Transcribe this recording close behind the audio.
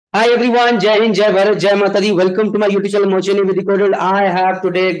Hi everyone, Jain, Jai Bharat, Jai Matadi. Welcome to my YouTube channel Mochini with Decoded. I have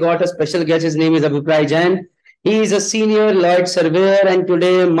today got a special guest. His name is Abhipray Jain. He is a senior Lloyd surveyor, and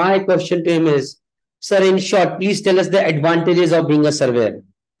today my question to him is, sir, in short, please tell us the advantages of being a surveyor.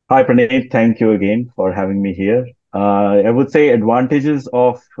 Hi, Praneeth. Thank you again for having me here. I would say advantages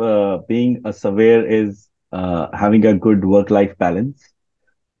of being a surveyor is having a good work-life balance,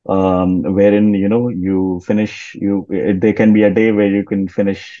 wherein you finish there can be a day where you can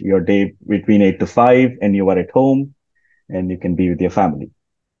finish your day between 8 to 5, and you are at home and you can be with your family.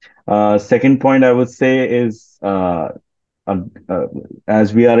 Second point I would say is uh, uh,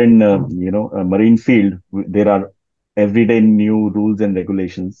 as we are in a marine field, there are everyday new rules and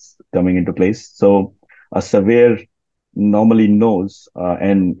regulations coming into place. So a surveyor normally knows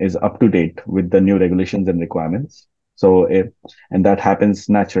and is up to date with the new regulations and requirements. So and that happens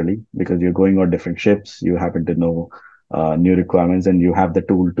naturally because you're going on different ships, you happen to know new requirements, and you have the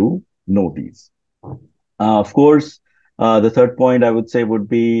tool to know these. Of course, the third point I would say would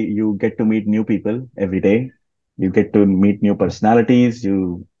be you get to meet new people every day. You get to meet new personalities.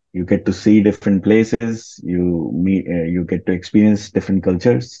 You get to see different places. You get to experience different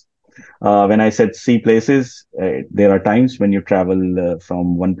cultures. When I said see places, there are times when you travel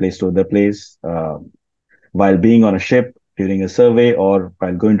from one place to other place while being on a ship during a survey, or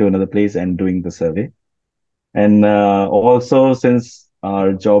while going to another place and doing the survey. And also, since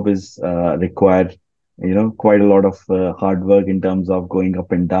our job is required, quite a lot of hard work in terms of going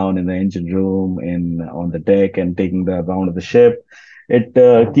up and down in the engine room and on the deck and taking the round of the ship, it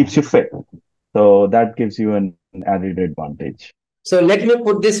keeps you fit. So that gives you an added advantage. So let me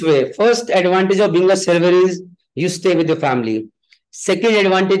put this way. First advantage of being a surveyor is you stay with your family. Second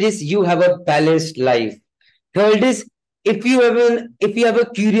advantage is you have a balanced life. Third is if you have a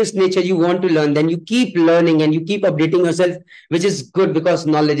curious nature, you want to learn, then you keep learning and you keep updating yourself, which is good because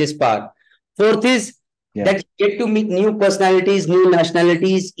knowledge is power. Fourth is Yeah, that you get to meet new personalities, new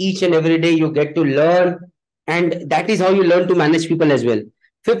nationalities each and every day. You get to learn, and that is how you learn to manage people as well.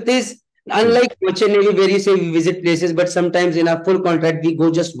 Fifth is true. unlike merchant navy where you say we visit places, but sometimes in a full contract we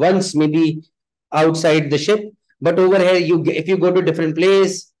go just once, maybe outside the ship. But over here, if you go to different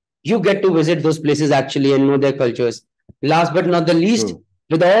place, you get to visit those places actually and know their cultures. Last but not the least, True.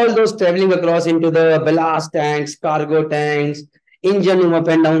 with all those traveling across into the ballast tanks, cargo tanks, engine room up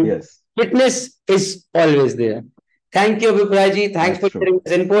and down, Yes, fitness is always there. Thank you, Viprayji. Thanks that's for true. sharing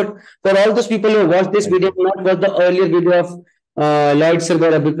this input. For all those people who watched this Thank video, you. not watched the earlier video of Lloyd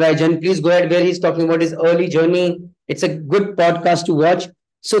Silver Abhipray Jain, please go ahead where he's talking about his early journey. It's a good podcast to watch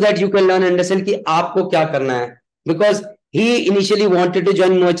so that you can learn and understand कि आपको क्या करना है. Because he initially wanted to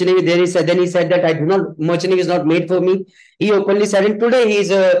join merchant navy. Then he said that I do not merchant navy is not made for me. He openly said, and today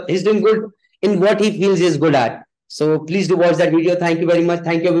he's doing good in what he feels he is good at. So please do watch that video. Thank you very much.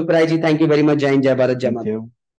 Thank you, Abhipray ji. Thank you very much. Jai Hind, Jai Bharat, Jai Thank Mata. you.